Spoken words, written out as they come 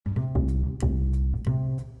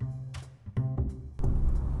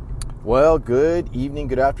Well, good evening,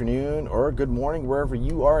 good afternoon, or good morning, wherever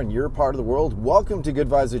you are in your part of the world. Welcome to Good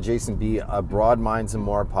Vibes with Jason B., a Broad Minds and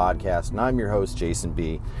More podcast, and I'm your host, Jason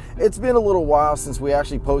B. It's been a little while since we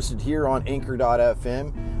actually posted here on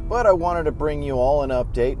Anchor.fm, but I wanted to bring you all an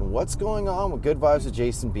update on what's going on with Good Vibes with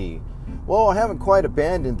Jason B. Well, I haven't quite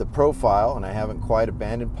abandoned the profile, and I haven't quite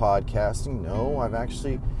abandoned podcasting. No, I've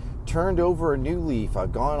actually turned over a new leaf.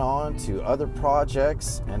 I've gone on to other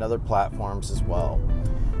projects and other platforms as well.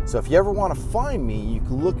 So if you ever want to find me, you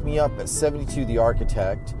can look me up at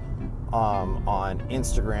 72TheArchitect on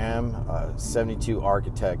Instagram,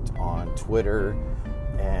 72TheArchitect on Twitter,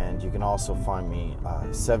 and you can also find me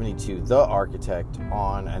 72TheArchitect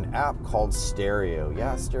on an app called Stereo.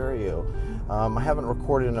 Yeah, Stereo. I haven't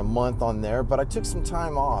recorded in a month on there, but I took some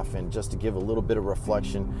time off and just to give a little bit of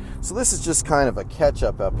reflection. So this is just kind of a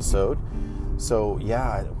catch-up episode. So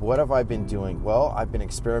yeah, what have I been doing? Well, I've been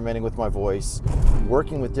experimenting with my voice,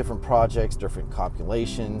 working with different projects, different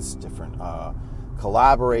compilations, different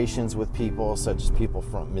collaborations with people, such as people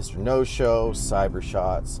from Mr. No Show, Cyber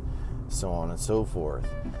Shots, so on and so forth.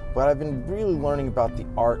 But I've been really learning about the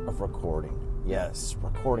art of recording. Yes,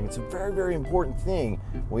 recording. It's a very, very important thing.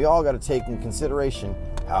 We all got to take in consideration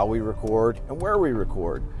how we record and where we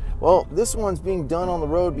record. Well, this one's being done on the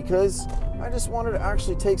road because I just wanted to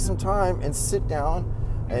actually take some time and sit down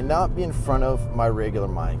and not be in front of my regular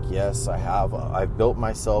mic. Yes, I've built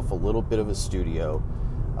myself a little bit of a studio.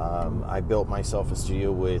 I built myself a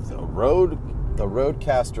studio with the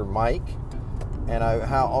Rodecaster mic, and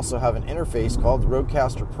I also have an interface called the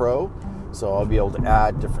Rodecaster Pro. So I'll be able to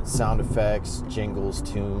add different sound effects, jingles,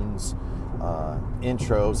 tunes,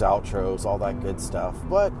 intros, outros, all that good stuff.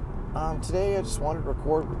 But today I just wanted to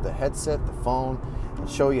record with the headset, the phone, and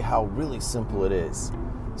show you how really simple it is.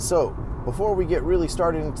 So before we get really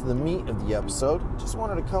started into the meat of the episode, just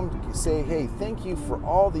wanted to come to say, hey, thank you for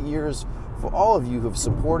all the years, for all of you who have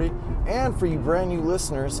supported, and for you brand new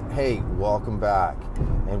listeners, hey, welcome back.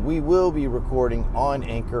 And we will be recording on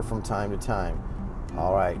Anchor from time to time.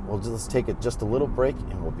 All right, well, let's take just a little break,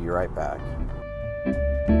 and we'll be right back.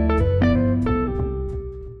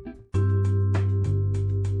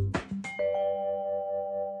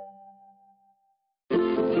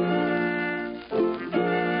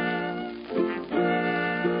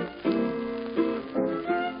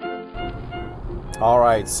 All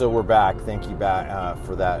right, so we're back. Thank you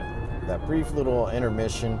for that brief little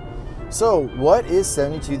intermission. So what is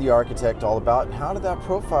 72TheArchitect all about, and how did that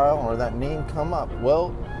profile or that name come up?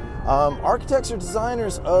 Well, architects are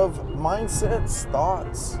designers of mindsets,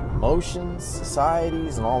 thoughts, emotions,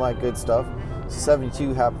 societies, and all that good stuff.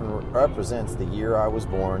 72 represents the year I was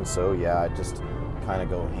born, so yeah, I just kind of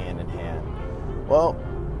go hand in hand. Well,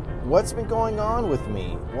 what's been going on with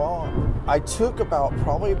me? Well, I took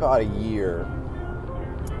probably about a year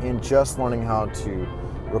in just learning how to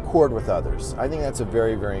record with others. I think that's a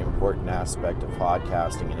very, very important aspect of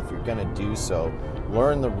podcasting, and if you're going to do so,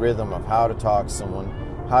 learn the rhythm of how to talk to someone,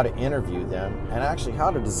 how to interview them, and actually how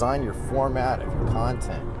to design your format of your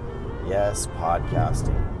content. Yes,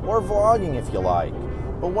 podcasting, or vlogging if you like.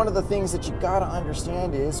 But one of the things that you got to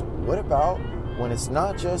understand is, what about when it's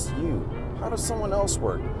not just you? How does someone else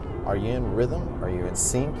work? Are you in rhythm? Are you in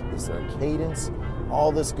sync? Is there a cadence?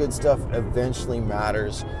 All this good stuff eventually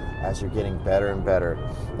matters as you're getting better and better.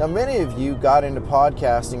 Now, many of you got into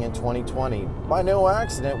podcasting in 2020. By no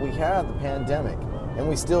accident, we had the pandemic, and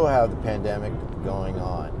we still have the pandemic going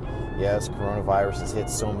on. Yes, coronavirus has hit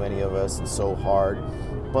so many of us and so hard,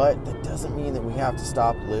 but that doesn't mean that we have to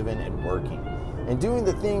stop living and working and doing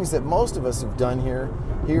the things that most of us have done here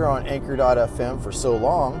on Anchor.fm for so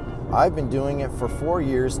long. I've been doing it for 4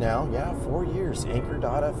 years now. Yeah, 4 years,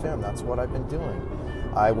 Anchor.fm, that's what I've been doing.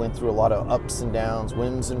 I went through a lot of ups and downs,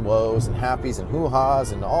 whims and woes, and happies and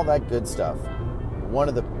hoo-ha's and all that good stuff. One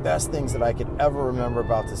of the best things that I could ever remember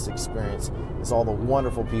about this experience is all the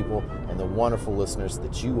wonderful people and the wonderful listeners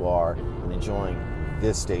that you are in enjoying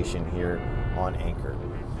this station here on Anchor.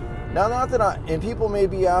 Now, and people may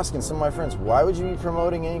be asking, some of my friends, why would you be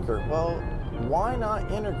promoting Anchor? Well, why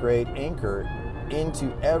not integrate Anchor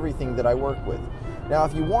into everything that I work with? Now,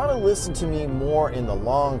 if you want to listen to me more in the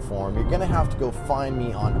long form, you're going to have to go find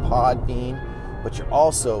me on Podbean, but you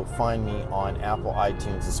also find me on Apple,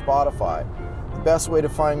 iTunes, and Spotify. The best way to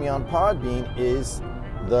find me on Podbean is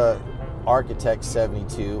the Architect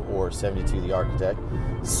 72 or 72 the Architect.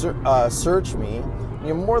 Search me.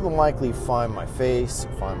 You'll more than likely find my face,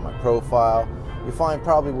 find my profile. You'll find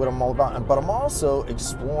probably what I'm all about. But I'm also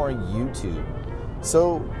exploring YouTube.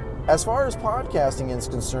 So as far as podcasting is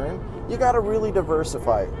concerned, you got to really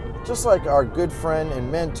diversify. Just like our good friend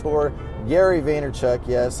and mentor, Gary Vaynerchuk,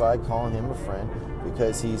 yes, I call him a friend.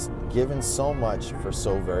 because he's given so much for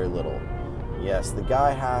so very little. Yes, the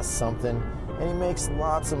guy has something, and he makes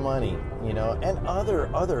lots of money, and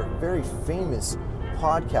other very famous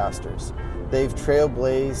podcasters. They've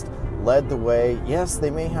trailblazed, led the way. Yes, they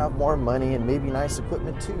may have more money and maybe nice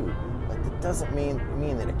equipment too, but that doesn't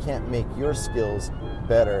mean that it can't make your skills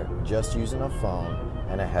better just using a phone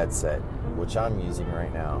and a headset, which I'm using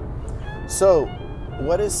right now. So,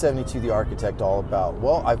 what is 72 the Architect all about?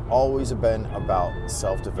 Well, I've always been about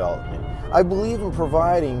self-development. I believe in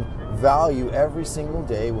providing value every single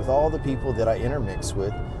day with all the people that I intermix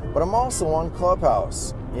with, but I'm also on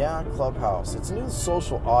Clubhouse. Yeah, Clubhouse. It's a new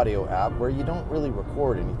social audio app where you don't really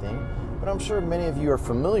record anything, but I'm sure many of you are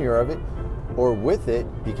familiar of it or with it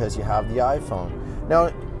because you have the iPhone.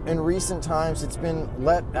 Now, in recent times, it's been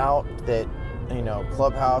let out that,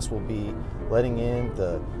 Clubhouse will be letting in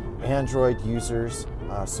the Android users,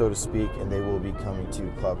 so to speak, and they will be coming to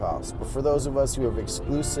Clubhouse. But for those of us who have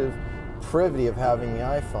exclusive privity of having the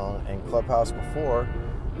iPhone and Clubhouse before,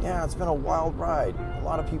 yeah, it's been a wild ride. A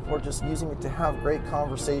lot of people are just using it to have great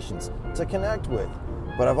conversations, to connect with.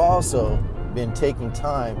 But I've also been taking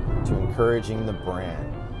time to encouraging the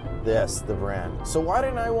brand. Yes, the brand. So why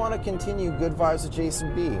didn't I want to continue Good Vibes with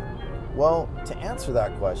Jason B? Well, to answer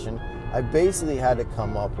that question, I basically had to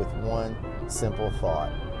come up with one simple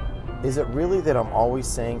thought. Is it really that I'm always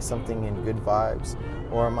saying something in good vibes,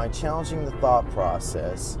 or am I challenging the thought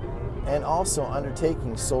process and also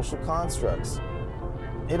undertaking social constructs?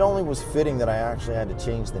 It only was fitting that I actually had to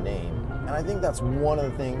change the name, and I think that's one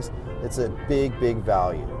of the things that's a big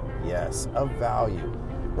value. Yes, a value.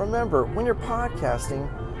 Remember, when you're podcasting,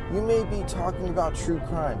 you may be talking about true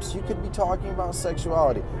crimes. You could be talking about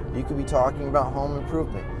sexuality. You could be talking about home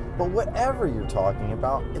improvement. But whatever you're talking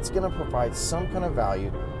about, it's going to provide some kind of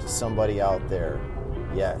value to somebody out there.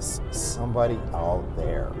 Yes, somebody out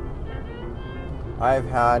there. I've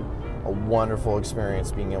had a wonderful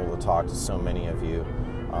experience being able to talk to so many of you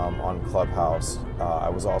on Clubhouse. I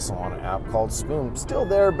was also on an app called Spoon. Still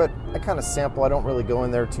there, but I kind of sample. I don't really go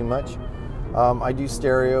in there too much. I do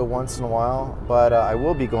stereo once in a while, but I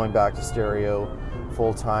will be going back to stereo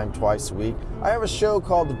full-time twice a week. I have a show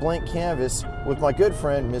called The Blank Canvas with my good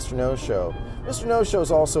friend, Mr. No Show. Mr. No Show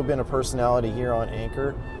has also been a personality here on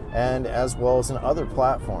Anchor and as well as in other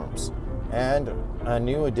platforms. And a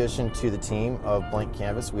new addition to the team of Blank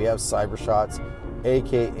Canvas, we have Cybershots,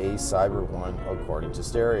 aka Cyber One, according to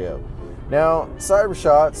Stereo. Now,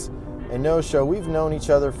 Cybershots and No Show, we've known each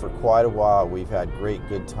other for quite a while. We've had great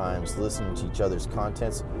good times listening to each other's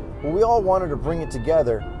contents. But we all wanted to bring it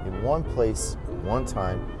together in one place, one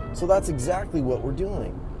time. So that's exactly what we're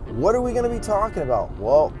doing. What are we going to be talking about?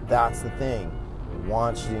 Well, that's the thing. I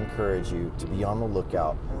want you to encourage you to be on the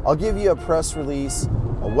lookout. I'll give you a press release,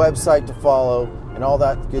 a website to follow, and all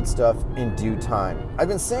that good stuff in due time. I've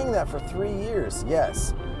been saying that for 3 years.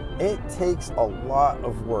 Yes, it takes a lot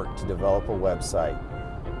of work to develop a website.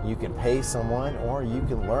 You can pay someone, or you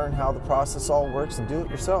can learn how the process all works and do it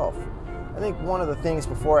yourself. I think one of the things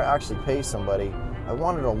before I actually pay somebody, I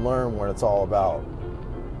wanted to learn what it's all about.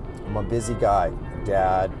 I'm a busy guy, a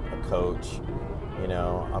dad, a coach,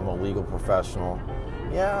 I'm a legal professional.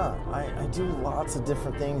 Yeah, I do lots of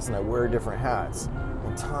different things and I wear different hats.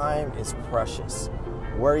 And time is precious.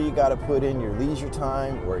 Where you got to put in your leisure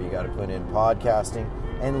time, where you got to put in podcasting,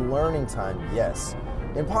 and learning time, yes.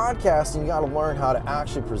 In podcasting, you got to learn how to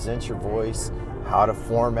actually present your voice, how to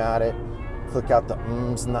format it, click out the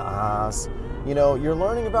ums and the ahs. You're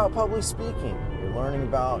learning about public speaking. You're learning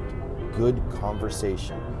about good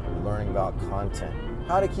conversation. You're learning about content,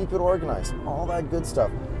 how to keep it organized, all that good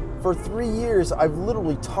stuff. For 3 years, I've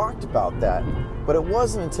literally talked about that, but it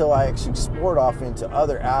wasn't until I actually explored off into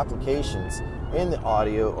other applications in the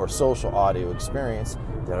audio or social audio experience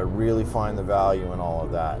that I really find the value in all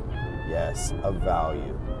of that. Yes, a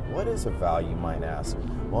value. What is a value, you might ask?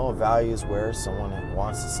 Well, a value is where someone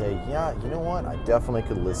wants to say, yeah, you know what? I definitely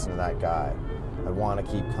could listen to that guy. I want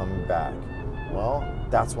to keep coming back. Well,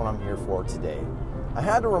 that's what I'm here for today. I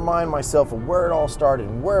had to remind myself of where it all started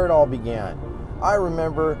and where it all began. I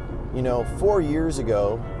remember, 4 years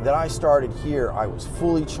ago that I started here, I was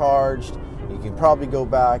fully charged. You can probably go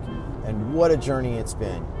back, and what a journey it's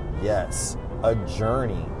been. Yes, a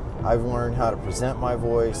journey. I've learned how to present my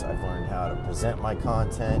voice. I've learned how to present my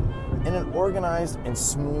content in an organized and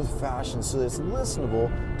smooth fashion so that it's listenable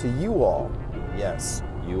to you all. Yes,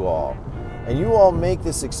 you all. And you all make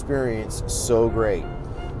this experience so great.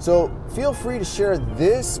 So feel free to share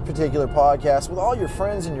this particular podcast with all your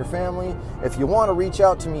friends and your family. If you want to reach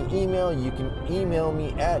out to me, you can email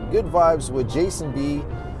me at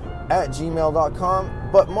goodvibeswithjasonb@gmail.com.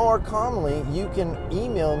 But more commonly, you can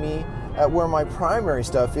email me at where my primary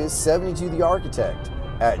stuff is,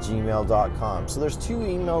 72thearchitect@gmail.com. So there's 2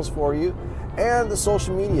 emails for you, and the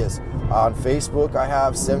social medias. On Facebook, I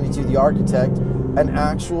have 72theArchitect, an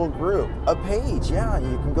actual group, a page. Yeah,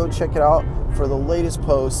 you can go check it out for the latest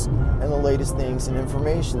posts and the latest things and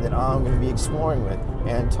information that I'm going to be exploring with,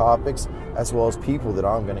 and topics as well as people that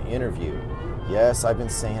I'm going to interview. Yes, I've been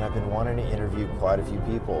saying I've been wanting to interview quite a few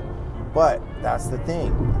people, but that's the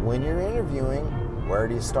thing. When you're interviewing, where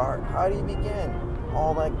do you start? How do you begin?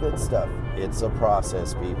 All that good stuff. It's a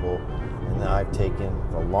process, people, and I've taken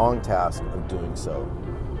the long task of doing so.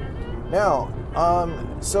 Now,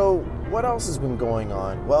 so what else has been going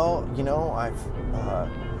on? Well, you know, I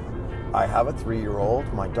have a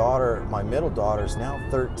 3-year-old. My middle daughter is now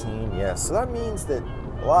 13. Yes, so that means that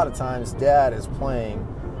a lot of times Dad is playing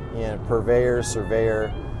in purveyor,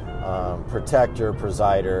 surveyor, protector,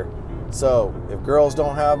 presider. So if girls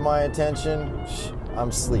don't have my attention,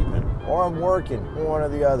 I'm sleeping or I'm working, one or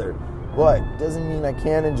the other. But doesn't mean I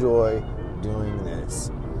can't enjoy doing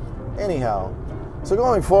this. Anyhow, so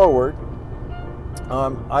going forward,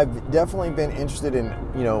 I've definitely been interested in,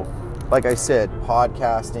 you know, like I said,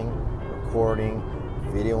 podcasting, recording,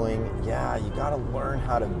 videoing. Yeah, you got to learn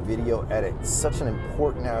how to video edit. It's such an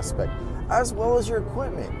important aspect, as well as your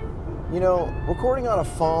equipment. You know, recording on a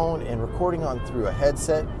phone and recording on through a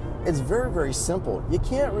headset, it's very, very simple. You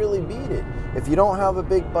can't really beat it. If you don't have a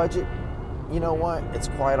big budget, you know what? It's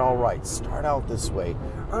quite all right. Start out this way.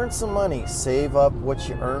 Earn some money. Save up what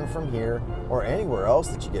you earn from here or anywhere else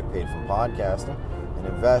that you get paid from podcasting, and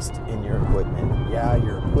invest in your equipment. Yeah,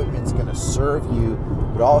 your equipment's going to serve you,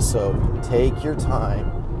 but also take your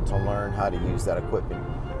time to learn how to use that equipment.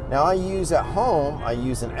 Now, I use an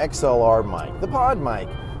XLR mic, the pod mic.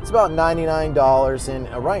 It's about $99, and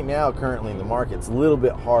right now, currently in the market, it's a little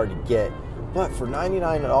bit hard to get. But for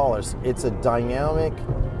 $99, it's a dynamic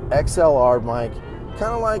XLR mic,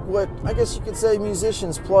 kind of like what I guess you could say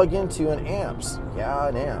musicians plug into an amps. Yeah,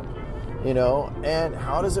 an amp. You know, and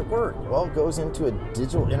how does it work? Well, it goes into a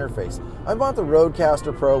digital interface. I bought the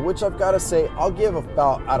Rodecaster Pro, which I've got to say, I'll give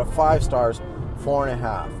about, out of 5 stars,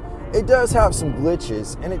 4.5. It does have some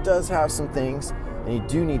glitches, and it does have some things, and you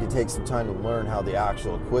do need to take some time to learn how the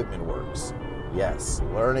actual equipment works. Yes,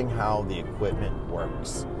 learning how the equipment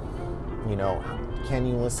works. You know, can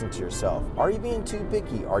you listen to yourself? Are you being too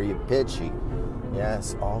picky? Are you pitchy?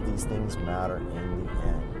 Yes, all these things matter in the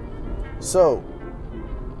end. So,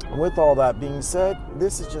 with all that being said,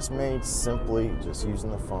 this is just made simply just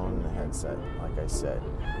using the phone and the headset, like I said.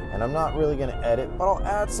 And I'm not really going to edit, but I'll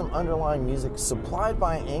add some underlying music supplied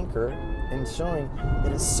by Anchor and showing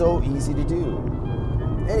that it's so easy to do.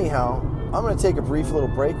 Anyhow, I'm going to take a brief little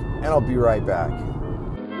break, and I'll be right back.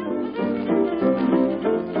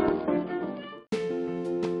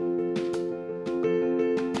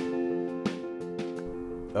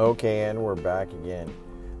 Okay, and we're back again.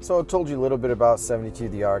 So I told you a little bit about 72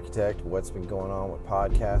 The Architect, what's been going on with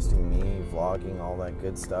podcasting, me, vlogging, all that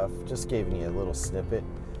good stuff. Just giving you a little snippet.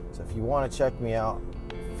 So if you want to check me out,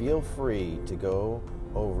 feel free to go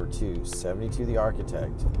over to 72 The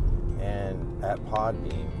Architect and at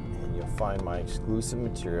Podbean, and you'll find my exclusive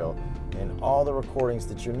material and all the recordings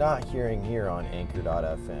that you're not hearing here on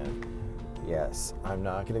Anchor.fm. Yes, I'm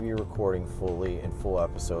not going to be recording fully and full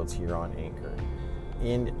episodes here on Anchor.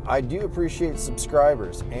 And I do appreciate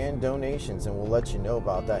subscribers and donations, and we'll let you know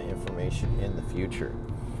about that information in the future.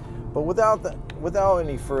 But without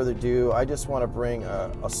any further ado, I just want to bring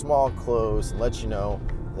a small close and let you know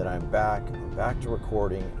that I'm back to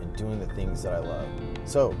recording and doing the things that I love.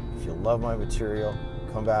 So if you love my material,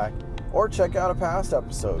 come back or check out a past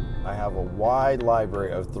episode. I have a wide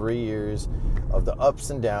library of 3 years of the ups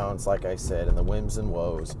and downs, like I said, and the whims and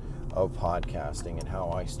woes of podcasting and how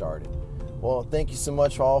I started. Well, thank you so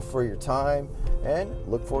much all for your time, and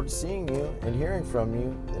look forward to seeing you and hearing from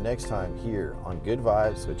you the next time here on Good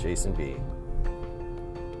Vibes with Jason B.